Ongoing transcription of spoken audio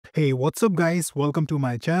Hey, what's up guys? Welcome to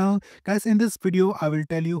my channel. Guys, in this video, I will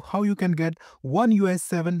tell you how you can get One UI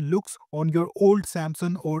 7 looks on your old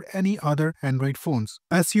Samsung or any other Android phones.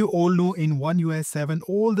 As you all know, in One UI 7,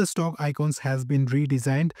 all the stock icons has been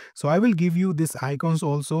redesigned. So I will give you these icons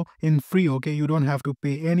also in free, okay? You don't have to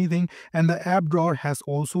pay anything. And the app drawer has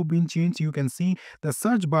also been changed. You can see the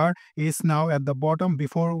search bar is now at the bottom.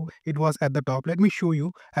 Before it was at the top. Let me show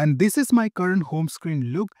you. And this is my current home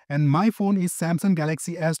screen look, and my phone is Samsung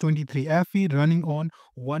Galaxy S23 FE running on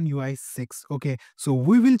One UI 6. Okay, so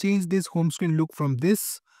we will change this home screen look from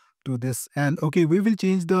this to this, and okay, we will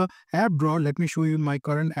change the app drawer. Let me show you my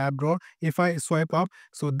current app drawer. If I swipe up,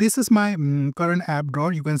 so this is my current app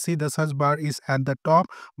drawer. You can see the search bar is at the top,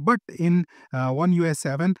 but in One UI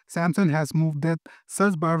 7, Samsung has moved that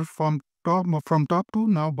search bar from top to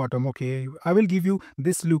now bottom. Okay, I will give you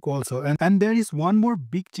this look also, and there is one more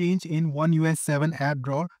big change in One UI 7 app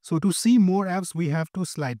drawer. So to see more apps, we have to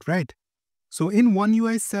slide, right? So in One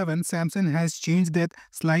UI 7, Samsung has changed that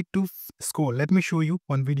slide to scroll. Let me show you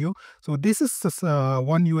one video. So this is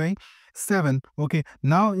One UI 7. Okay,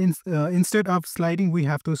 now instead of sliding, we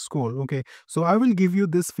have to scroll. Okay, so I will give you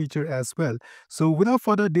this feature as well. So without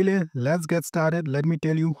further delay, let's get started. Let me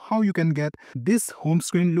tell you how you can get this home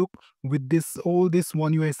screen look with this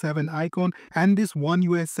One UI 7 icon and this One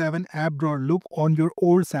UI 7 app drawer look on your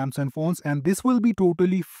old Samsung phones, and this will be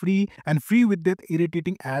totally free and free with that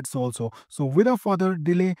irritating ads also. So without further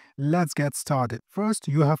delay, let's get started. First,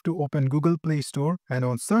 you have to open Google Play Store and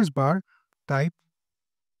on search bar type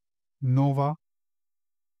Nova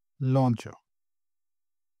Launcher.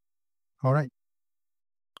 All right.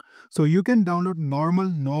 So you can download normal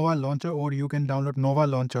Nova Launcher or you can download Nova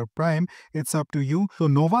Launcher Prime. It's up to you. So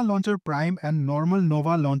Nova Launcher Prime and normal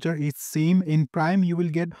Nova Launcher is same. In Prime, you will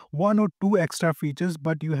get one or two extra features,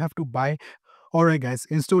 but you have to buy. Alright guys,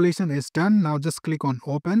 installation is done. Now just click on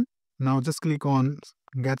open. Now just click on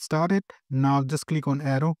get started. Now just click on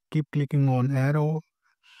arrow. Keep clicking on arrow.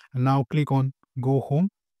 Now click on go home.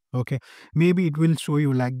 Okay, maybe it will show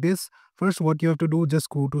you like this. First, what you have to do, just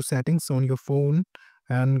go to settings on your phone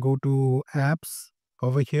and go to apps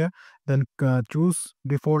over here. Then choose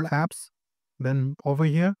default apps. Then over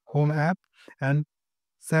here, home app, and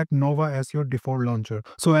set Nova as your default launcher.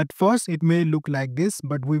 So at first it may look like this,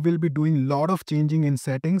 but we will be doing lot of changing in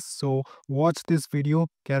settings. So watch this video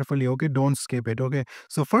carefully, okay? Don't skip it, okay?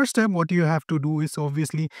 So first step, what you have to do is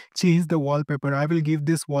obviously change the wallpaper. I will give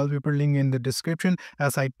this wallpaper link in the description.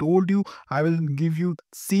 As I told you, I will give you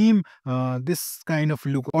same this kind of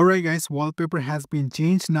look. Alright guys, wallpaper has been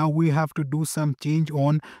changed. Now we have to do some change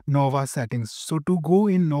on Nova settings. So to go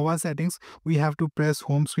in Nova settings, we have to press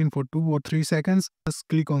home screen for 2 or 3 seconds. Just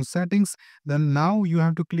click on settings. Then now you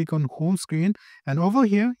have to click on home screen, and over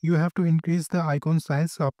here you have to increase the icon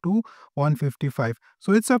size up to 155.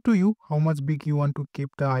 So it's up to you how much big you want to keep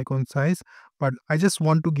the icon size, but I just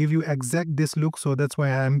want to give you exact this look, so that's why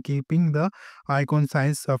I am keeping the icon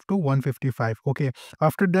size up to 155. Okay,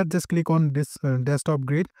 after that just click on this desktop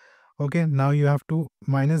grid. Okay, now you have to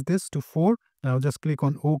minus this to 4. Now just click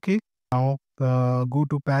on OK. Now go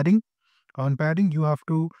to padding. On padding you have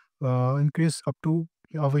to increase up to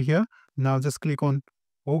over here. Now just click on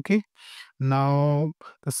OK. Now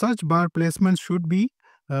the search bar placement should be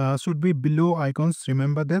below icons.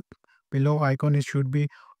 Remember that below icon it should be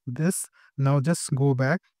this. Now just go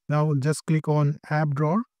back. Now just click on app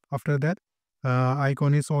drawer. After that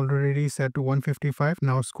icon is already set to 155.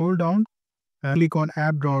 Now scroll down and click on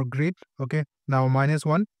app drawer grid. Okay, now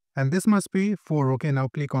 -1, and this must be 4. Okay, now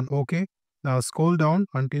click on OK. Now scroll down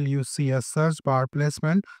until you see a search bar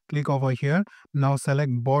placement. Click over here. Now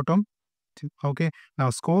select bottom. Okay, now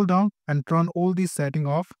scroll down and turn all these setting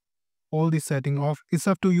off. All this setting off. It's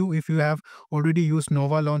up to you. If you have already used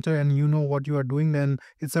Nova Launcher and you know what you are doing, then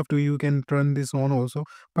it's up to you. You can turn this on also,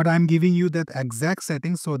 but I'm giving you that exact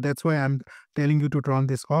setting, so that's why I'm telling you to turn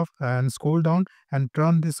this off. And scroll down and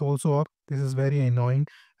turn this also off. This is very annoying.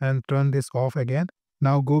 And turn this off again.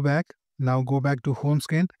 Now go back. Now go back to home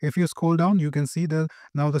screen. If you scroll down, you can see the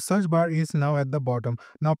now the search bar is now at the bottom.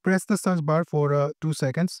 Now press the search bar for 2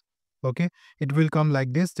 seconds. Okay, it will come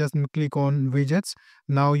like this. Just click on widgets.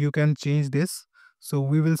 Now you can change this. So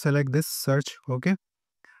we will select this search. Okay,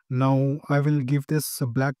 now I will give this a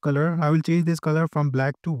black color. I will change this color from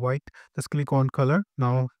black to white. Just click on color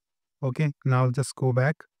now. Okay, now just go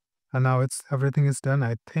back, and now it's everything is done.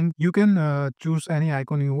 I think you can choose any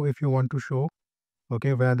icon you if you want to show.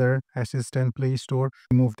 Okay, weather, assistant, play store.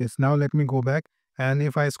 Remove this. Now let me go back, and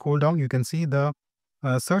if I scroll down, you can see the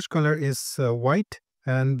search color is white,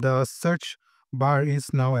 and the search bar is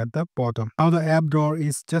now at the bottom. Now the app drawer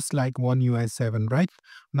is just like One UI 7, right?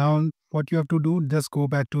 Now what you have to do, just go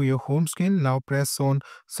back to your home screen. Now press on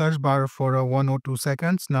search bar for 1 or 2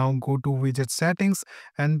 seconds. Now go to widget settings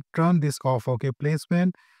and turn this off. Okay,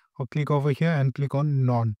 placement, or click over here and click on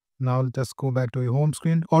none. Now just go back to your home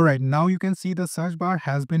screen. All right, now you can see the search bar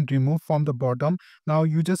has been removed from the bottom. Now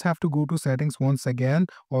you just have to go to settings once again.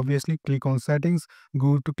 Obviously click on settings,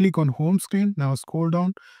 go to click on home screen. Now scroll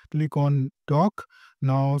down, click on dock.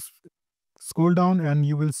 Now scroll down and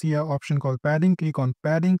you will see an option called padding. Click on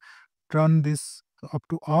padding, turn this up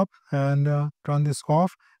to up and turn this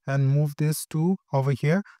off and move this to over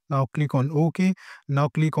here. Now click on OK. Now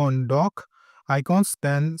click on dock icons,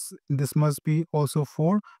 then this must be also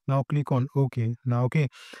 4. Now click on OK. Now okay,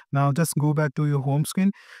 now just go back to your home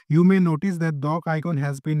screen. You may notice that dock icon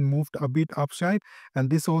has been moved a bit upside, and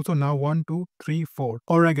this also now 1 2 3 4.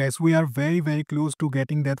 All right guys, we are very close to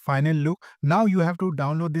getting that final look. Now you have to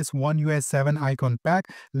download this One UI 7 icon pack.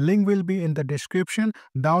 Link will be in the description.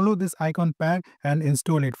 Download this icon pack and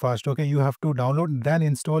install it first. Okay, you have to download, then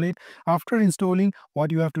install it. After installing,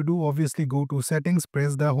 what you have to do, obviously go to settings,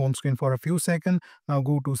 press the home screen for a few seconds. Now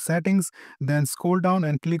go to settings, then scroll down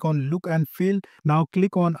and click on look and feel. Now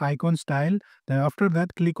click on icon style. Then after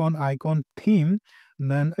that, click on icon theme.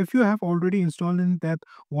 Then if you have already installed in that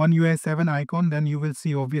One UI 7 icon, then you will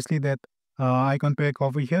see obviously that icon pack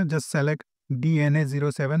over here. Just select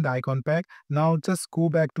DNA07, the icon pack. Now just go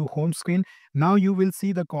back to home screen. Now you will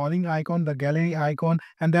see the calling icon, the gallery icon,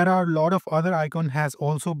 and there are a lot of other icon has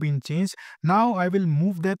also been changed. Now I will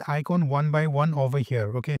move that icon one by one over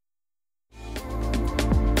here. Okay.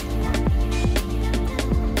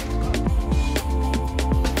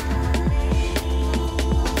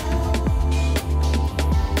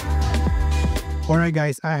 Alright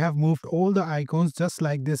guys, I have moved all the icons just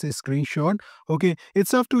like this screenshot. Okay,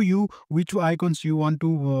 it's up to you which icons you want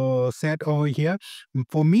to set over here.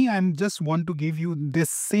 For me, I'm just want to give you this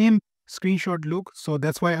same screenshot look, so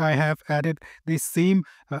that's why I have added the same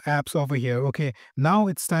apps over here. Okay, now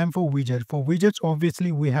it's time for widget. For widgets,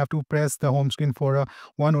 obviously we have to press the home screen for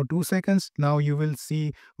 1 or 2 seconds. Now you will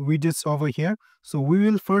see widgets over here. So we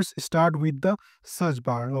will first start with the search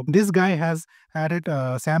bar. This guy has added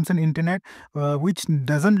Samsung internet, which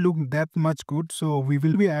doesn't look that much good, so we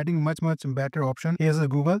will be adding much better option. Here's a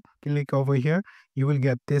Google. Click over here, you will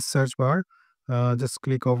get this search bar. Just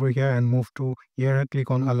click over here and move to here, click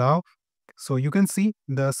on allow. So you can see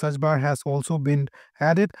the search bar has also been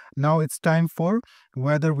added. Now it's time for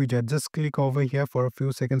weather widget. Just click over here for a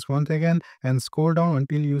few seconds once again and scroll down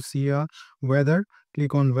until you see a weather.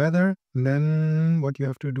 Click on weather. Then what you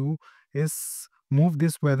have to do is move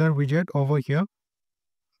this weather widget over here.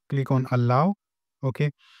 Click on allow.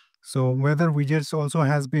 Okay, so weather widgets also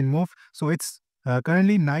has been moved. So it's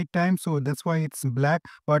currently night time, so that's why it's black,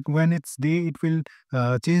 but when it's day it will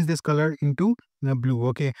change this color into blue.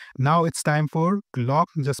 Okay, now it's time for clock.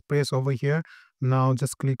 Just press over here. Now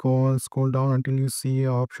just click on, scroll down until you see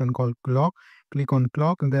an option called clock. Click on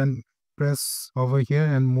clock and then press over here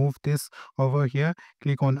and move this over here.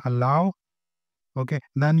 Click on allow. Okay,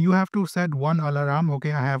 then you have to set one alarm.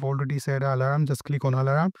 Okay, I have already set alarm. Just click on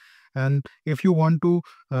alarm, and if you want to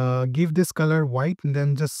give this color white,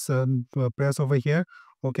 then just press over here.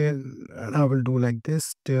 Okay, and I will do like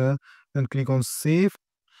this. Then click on save.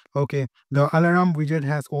 Okay, the alarm widget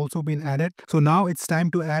has also been added. So now it's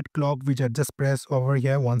time to add clock widget. Just press over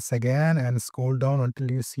here once again and scroll down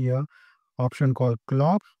until you see a option called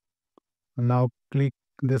clock. Now click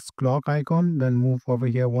this clock icon, then move over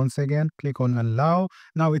here once again, click on allow.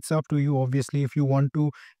 Now it's up to you. Obviously, if you want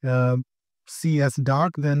to uh, see as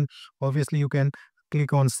dark, then obviously you can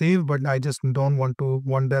click on save, but I just don't want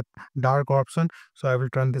that dark option, so I will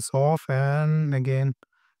turn this off and again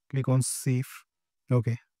click on save.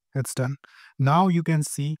 Okay, it's done. Now you can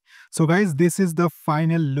see. So guys, this is the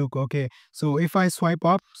final look. Okay, so if I swipe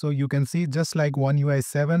up, so you can see just like One UI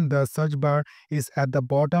 7, the search bar is at the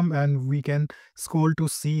bottom and we can scroll to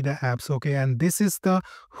see the apps. Okay, and this is the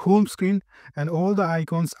home screen and all the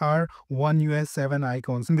icons are One UI 7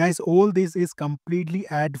 icons. And guys, all this is completely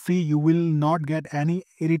ad free. You will not get any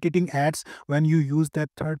irritating ads when you use that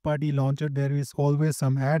third-party launcher. There is always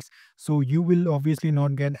some ads, so you will obviously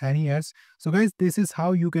not get any ads. So guys, this is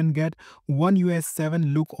how you can get One UI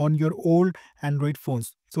 7 look on your old Android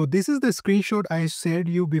phones. So this is the screenshot I shared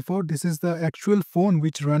you before. This is the actual phone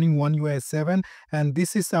which running One UI 7, and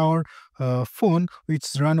this is our phone which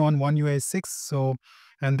run on One UI 6. So,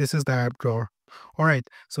 and this is the app drawer. Alright,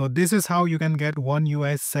 so this is how you can get One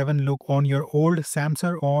UI 7 look on your old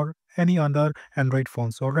Samsung or any other Android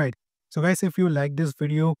phones. Alright, so guys, if you like this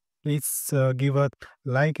video, please give a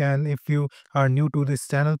like, and if you are new to this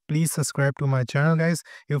channel, please subscribe to my channel, guys.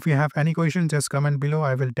 If you have any question, just comment below,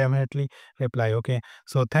 I will definitely reply. Okay,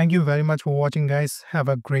 so thank you very much for watching, guys. Have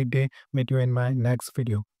a great day. Meet you in my next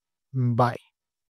video. Bye.